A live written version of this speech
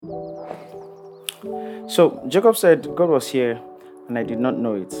So Jacob said, God was here and I did not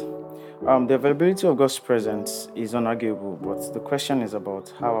know it. The availability of God's presence is unarguable, but the question is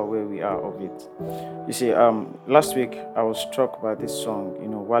about how aware we are of it. You see, last week I was struck by this song,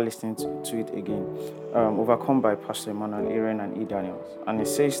 while listening to it again, Overcome by Pastor Emmanuel Aaron and E. Daniels. And it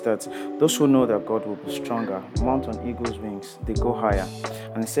says that those who know that God will be stronger, mount on eagle's wings, they go higher.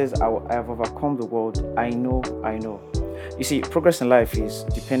 And it says, I have overcome the world, I know. You see, progress in life is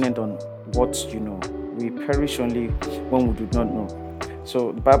dependent on what you know. We perish only when we do not know.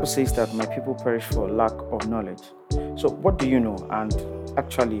 So the Bible says that my people perish for lack of knowledge. So what do you know? And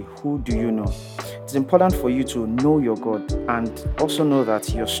actually, who do you know? It's important for you to know your God and also know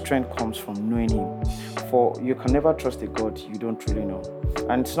that your strength comes from knowing Him. For you can never trust a God you don't really know.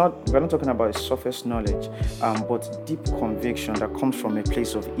 And we're not talking about a surface knowledge, but deep conviction that comes from a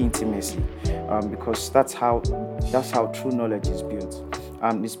place of intimacy, because that's how true knowledge is built.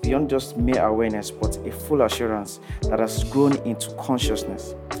 It's beyond just mere awareness, but a full assurance that has grown into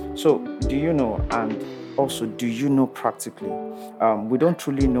consciousness. So, do you know? And also, do you know practically? We don't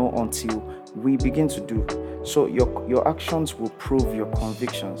truly know until we begin to do. So, your actions will prove your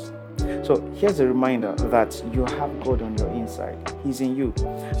convictions. So, here's a reminder that you have God on your inside. He's in you,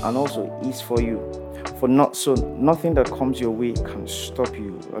 and also He's for you. Nothing that comes your way can stop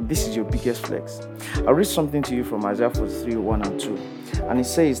you. This is your biggest flex. I'll read something to you from Isaiah 43, 1 and 2. And it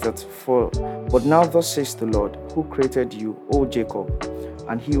says that, but now thus says the Lord, who created you, O Jacob,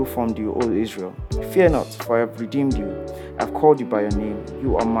 and he who formed you, O Israel. Fear not, for I have redeemed you. I have called you by your name.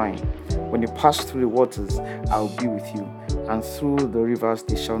 You are mine. When you pass through the waters, I will be with you. And through the rivers,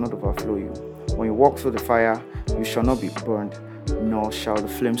 they shall not overflow you. When you walk through the fire, you shall not be burned, nor shall the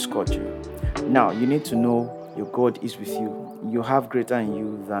flame scorch you. Now, you need to know your God is with you. You have greater in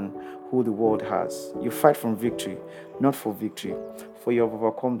you than who the world has. You fight from victory, not for victory, for you have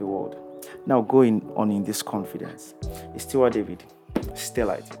overcome the world. Now, going on in this confidence. It's Stewart David. Stay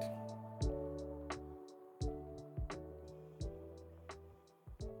lighted.